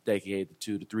last decade to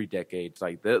 2 to 3 decades.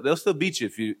 Like they'll still beat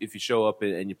you if you show up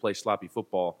and you play sloppy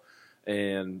football.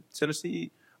 And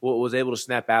Tennessee was able to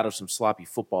snap out of some sloppy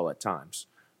football at times.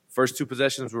 First 2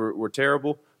 possessions were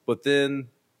terrible, but then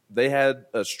they had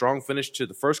a strong finish to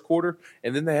the first quarter,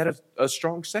 and then they had a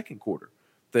strong second quarter.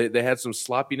 They had some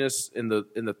sloppiness in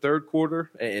the third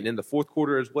quarter and in the fourth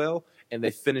quarter as well, and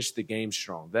they finished the game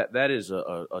strong. That is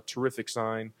a terrific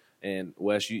sign. And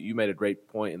Wes, you made a great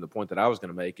point, and the point that I was going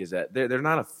to make is that they're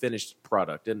not a finished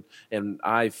product. And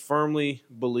I firmly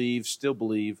still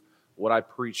believe what I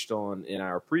preached on in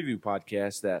our preview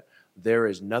podcast, that there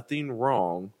is nothing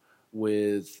wrong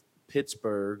with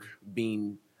Pittsburgh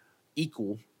being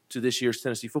equal to this year's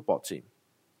Tennessee football team.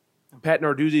 Pat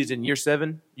Narduzzi is in year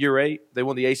 7, year 8. They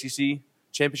won the ACC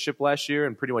championship last year,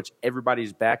 and pretty much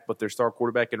everybody's back but their star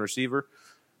quarterback and receiver.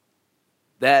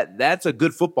 That's a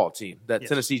good football team that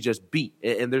Tennessee just beat,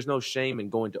 and there's no shame in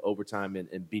going to overtime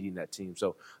and beating that team.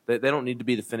 So they don't need to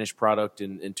be the finished product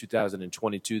in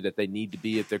 2022 that they need to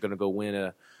be if they're going to go win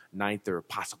a 9th or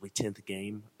possibly 10th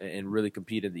game and really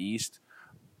compete in the East.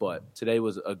 But today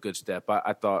was a good step.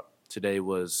 I thought today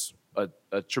was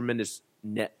a tremendous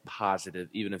net positive,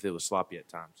 even if it was sloppy at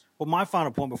times. Well, my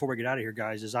final point before we get out of here,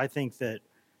 guys, is I think that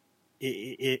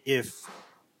if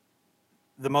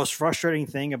the most frustrating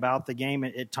thing about the game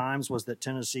at times was that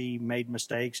Tennessee made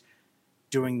mistakes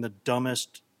doing the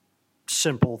dumbest,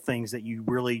 simple things that you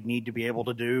really need to be able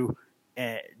to do,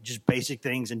 just basic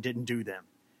things, and didn't do them.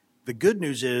 The good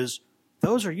news is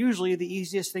those are usually the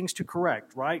easiest things to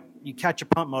correct, right? You catch a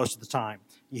punt most of the time.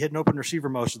 You hit an open receiver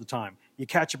most of the time. You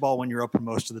catch a ball when you're open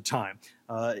most of the time.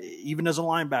 Even as a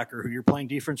linebacker who you're playing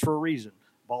defense for a reason,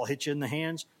 ball hits you in the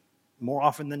hands, more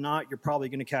often than not, you're probably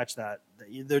going to catch that.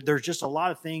 There's just a lot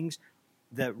of things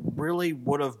that really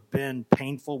would have been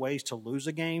painful ways to lose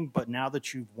a game, but now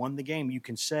that you've won the game, you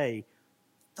can say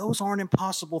those aren't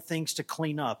impossible things to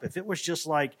clean up. If it was just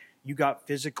like you got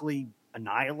physically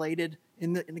annihilated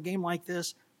in the game like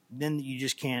this, then you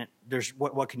just can't. There's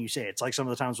what can you say? It's like some of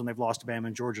the times when they've lost to Bama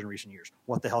and Georgia in recent years.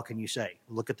 What the hell can you say?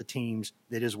 Look at the teams.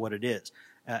 It is what it is.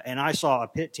 And I saw a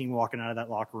Pitt team walking out of that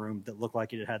locker room that looked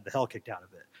like it had the hell kicked out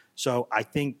of it. So I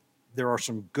think there are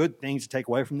some good things to take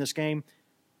away from this game,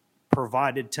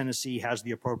 provided Tennessee has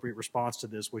the appropriate response to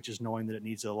this, which is knowing that it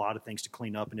needs a lot of things to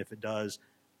clean up. And if it does,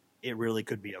 it really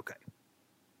could be okay.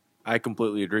 I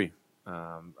completely agree.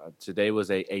 Today was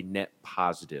a net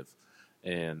positive.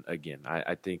 And again,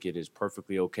 I think it is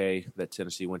perfectly okay that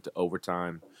Tennessee went to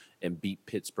overtime and beat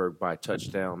Pittsburgh by a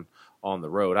touchdown on the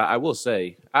road. I will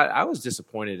say I was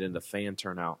disappointed in the fan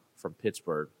turnout from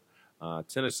Pittsburgh.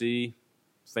 Tennessee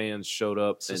fans showed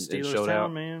up and showed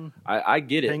out. Man. I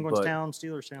get it. Penguins town,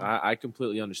 Steelers town. I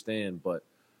completely understand, but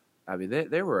I mean,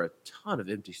 there were a ton of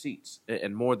empty seats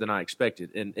and more than I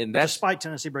expected. And that's despite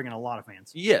Tennessee bringing a lot of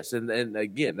fans. Yes, and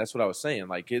again, that's what I was saying.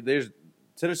 Like,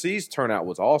 Tennessee's turnout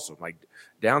was awesome. Like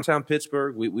downtown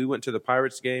Pittsburgh, we went to the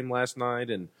Pirates game last night,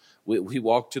 and we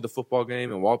walked to the football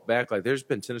game and walked back. Like, there's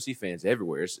been Tennessee fans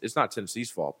everywhere. It's not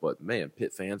Tennessee's fault, but man,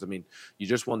 Pitt fans. I mean, you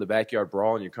just won the backyard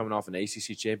brawl, and you're coming off an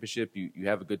ACC championship. You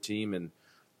have a good team, and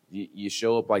you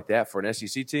show up like that for an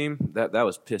SEC team. That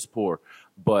was piss poor,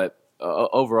 but.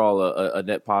 Overall, a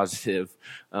net positive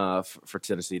for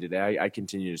Tennessee today. I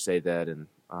continue to say that, and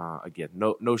again,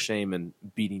 no shame in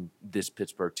beating this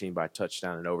Pittsburgh team by a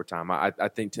touchdown in overtime. I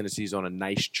think Tennessee's on a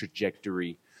nice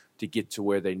trajectory to get to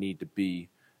where they need to be,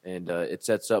 and it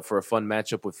sets up for a fun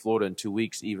matchup with Florida in 2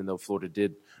 weeks. Even though Florida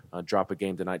did drop a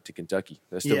game tonight to Kentucky,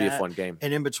 that'll still be a fun game.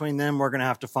 And in between them, we're going to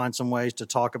have to find some ways to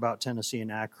talk about Tennessee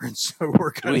and Akron. So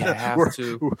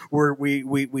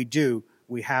we do.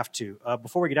 We have to.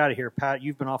 Before we get out of here, Pat,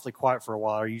 you've been awfully quiet for a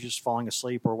while. Are you just falling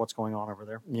asleep, or what's going on over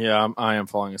there? Yeah, I am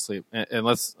falling asleep.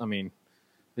 And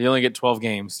they only get 12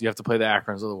 games. You have to play the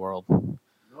Akrons of the world.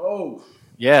 No.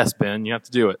 Yes, Ben, you have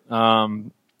to do it.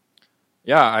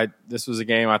 This was a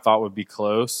game I thought would be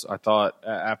close. I thought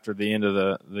after the end of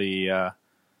the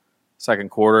second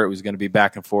quarter, it was going to be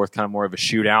back and forth, kind of more of a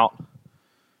shootout.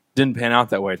 Didn't pan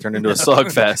out that way. It turned into a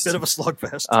slugfest. Bit of a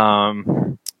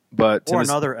slugfest. But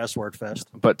another S-word fest.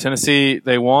 But Tennessee,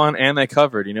 they won and they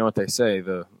covered. You know what they say: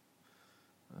 the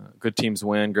good teams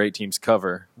win, great teams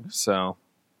cover. So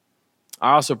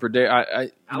I also predict.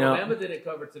 Alabama didn't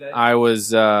cover today. I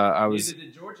was. Neither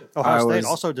did Georgia. Ohio State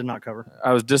also did not cover.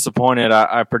 I was disappointed.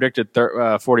 I predicted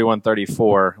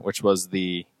 41-34, which was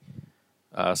the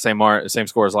same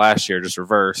score as last year, just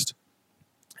reversed.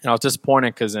 And I was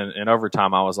disappointed because in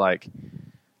overtime I was like,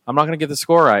 I'm not going to get the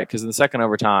score right because in the second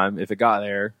overtime, if it got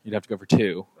there, you'd have to go for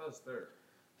two. That was third.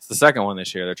 It's the second one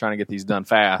this year. They're trying to get these done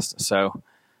fast. So,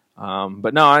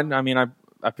 but no,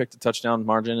 I picked a touchdown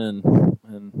margin,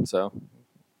 and so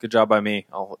good job by me.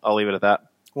 I'll leave it at that.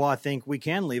 Well, I think we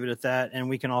can leave it at that, and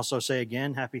we can also say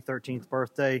again, happy 13th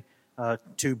birthday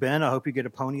to Ben. I hope you get a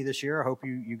pony this year. I hope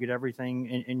you get everything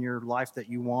in your life that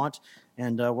you want.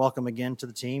 And welcome again to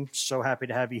the team. So happy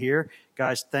to have you here.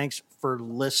 Guys, thanks for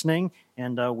listening.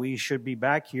 And we should be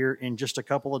back here in just a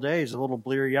couple of days, a little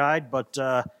bleary-eyed. But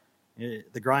the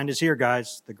grind is here,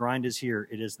 guys. The grind is here.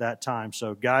 It is that time.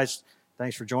 So, guys,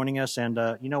 thanks for joining us. And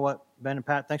you know what, Ben and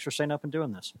Pat, thanks for staying up and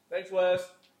doing this. Thanks,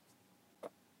 Wes.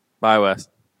 Bye, Wes.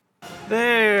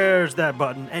 There's that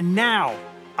button. And now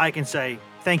I can say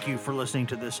thank you for listening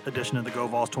to this edition of the Go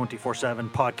Vols 24/7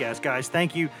 podcast. Guys,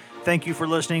 thank you. Thank you for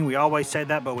listening. We always say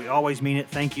that, but we always mean it.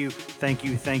 Thank you, thank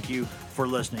you, thank you for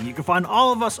listening. You can find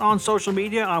all of us on social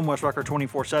media. I'm Wes Rucker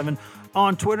 24/7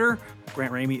 on Twitter.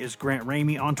 Grant Ramey is Grant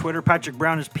Ramey on Twitter. Patrick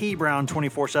Brown is P Brown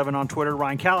 24/7 on Twitter.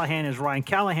 Ryan Callahan is Ryan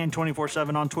Callahan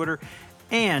 24/7 on Twitter.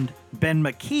 And Ben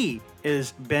McKee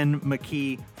is Ben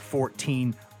McKee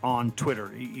 14 on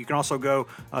Twitter. You can also go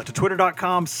to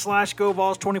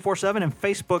twitter.com/GoVols247 and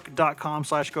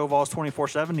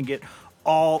facebook.com/GoVols247 to get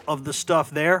all of the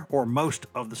stuff there, or most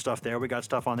of the stuff there. We got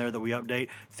stuff on there that we update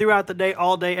throughout the day,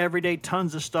 all day, every day.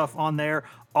 Tons of stuff on there,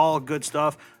 all good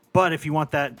stuff. But if you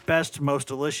want that best, most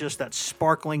delicious, that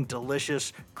sparkling,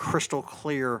 delicious, crystal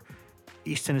clear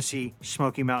East Tennessee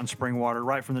Smoky Mountain spring water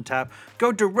right from the tap,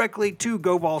 go directly to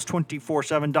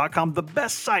GoVols247.com, the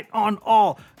best site on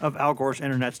all of Al Gore's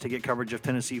internets to get coverage of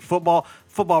Tennessee football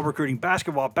recruiting,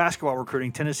 basketball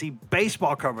recruiting, Tennessee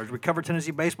baseball coverage. We cover Tennessee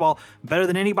baseball better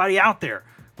than anybody out there.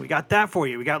 We got that for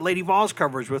you. We got Lady Vols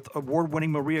coverage with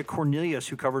award-winning Maria Cornelius,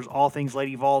 who covers all things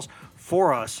Lady Vols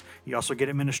for us. You also get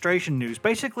administration news.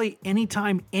 Basically,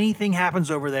 anytime anything happens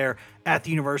over there at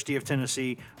the University of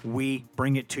Tennessee, we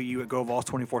bring it to you at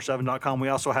GoVols247.com. We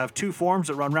also have two forums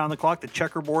that run around the clock, the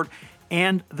Checkerboard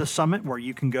and the Summit, where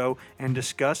you can go and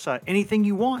discuss anything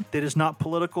you want that is not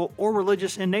political or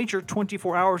religious in nature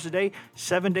 24 hours a day,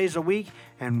 7 days a week,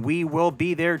 and we will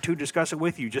be there to discuss it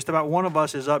with you. Just about one of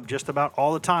us is up just about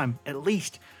all the time, at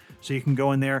least. So you can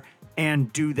go in there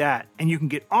and do that. And you can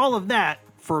get all of that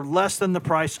for less than the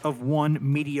price of one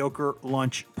mediocre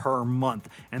lunch per month.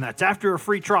 And that's after a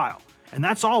free trial. And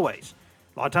that's always.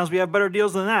 A lot of times we have better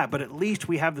deals than that, but at least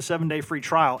we have the 7-day free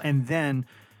trial. And then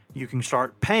you can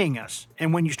start paying us.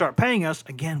 And when you start paying us,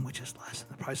 again, which is less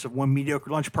than the price of one mediocre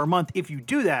lunch per month, if you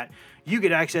do that, you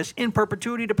get access in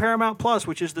perpetuity to Paramount Plus,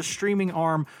 which is the streaming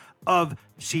arm of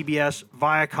CBS,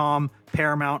 Viacom,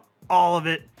 Paramount, all of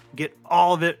it. Get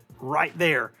all of it right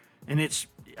there. And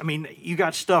you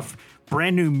got stuff,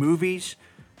 brand new movies,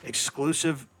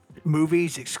 exclusive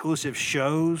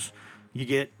shows. You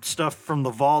get stuff from the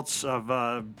vaults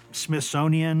of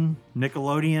Smithsonian,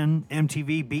 Nickelodeon,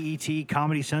 MTV, BET,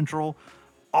 Comedy Central,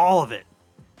 all of it.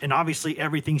 And obviously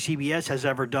everything CBS has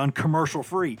ever done commercial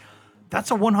free. That's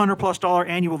a $100+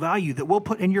 annual value that we'll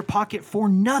put in your pocket for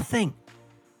nothing.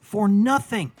 For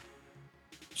nothing.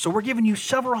 So we're giving you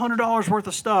several $100s worth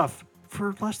of stuff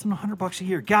for less than $100 a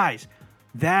year. Guys,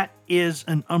 that is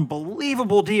an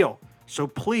unbelievable deal. So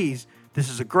please, this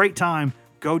is a great time.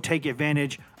 Go take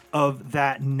advantage of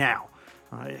that now.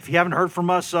 If you haven't heard from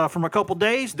us from a couple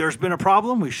days, there's been a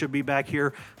problem. We should be back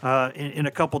here in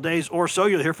a couple days or so.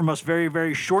 You'll hear from us very,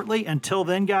 very shortly. Until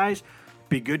then, guys,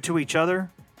 be good to each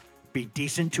other. Be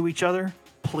decent to each other.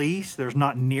 Please. There's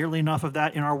not nearly enough of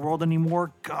that in our world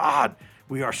anymore. God,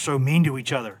 we are so mean to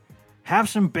each other. Have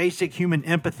some basic human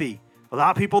empathy.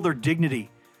 Allow people their dignity.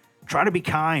 Try to be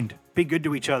kind. Be good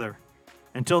to each other.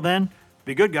 Until then,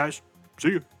 be good, guys. See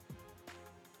you.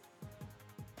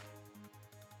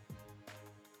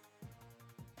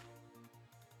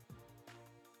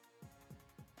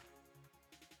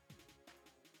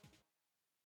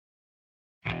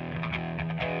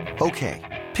 Okay,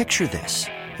 picture this.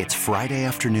 It's Friday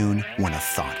afternoon when a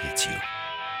thought hits you.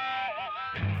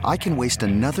 I can waste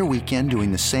another weekend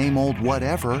doing the same old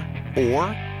whatever, or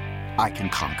I can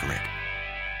conquer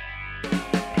it.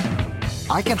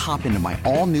 I can hop into my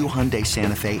all-new Hyundai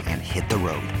Santa Fe and hit the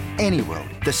road. Any road.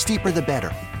 The steeper, the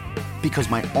better.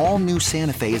 Because my all-new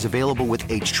Santa Fe is available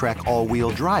with H-Track all-wheel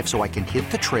drive, so I can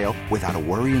hit the trail without a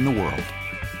worry in the world.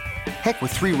 Heck,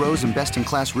 with 3 rows and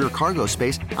best-in-class rear cargo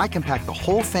space, I can pack the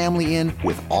whole family in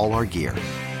with all our gear.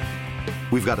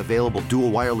 We've got available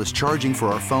dual wireless charging for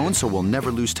our phones, so we'll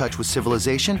never lose touch with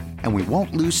civilization, and we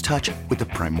won't lose touch with the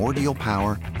primordial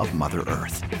power of Mother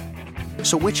Earth.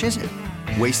 So which is it?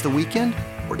 Waste the weekend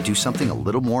or do something a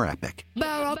little more epic?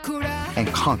 And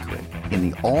conquer it in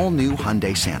the all-new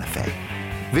Hyundai Santa Fe.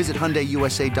 Visit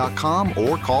HyundaiUSA.com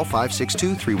or call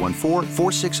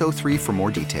 562-314-4603 for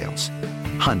more details.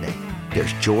 Hyundai,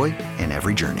 there's joy in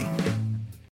every journey.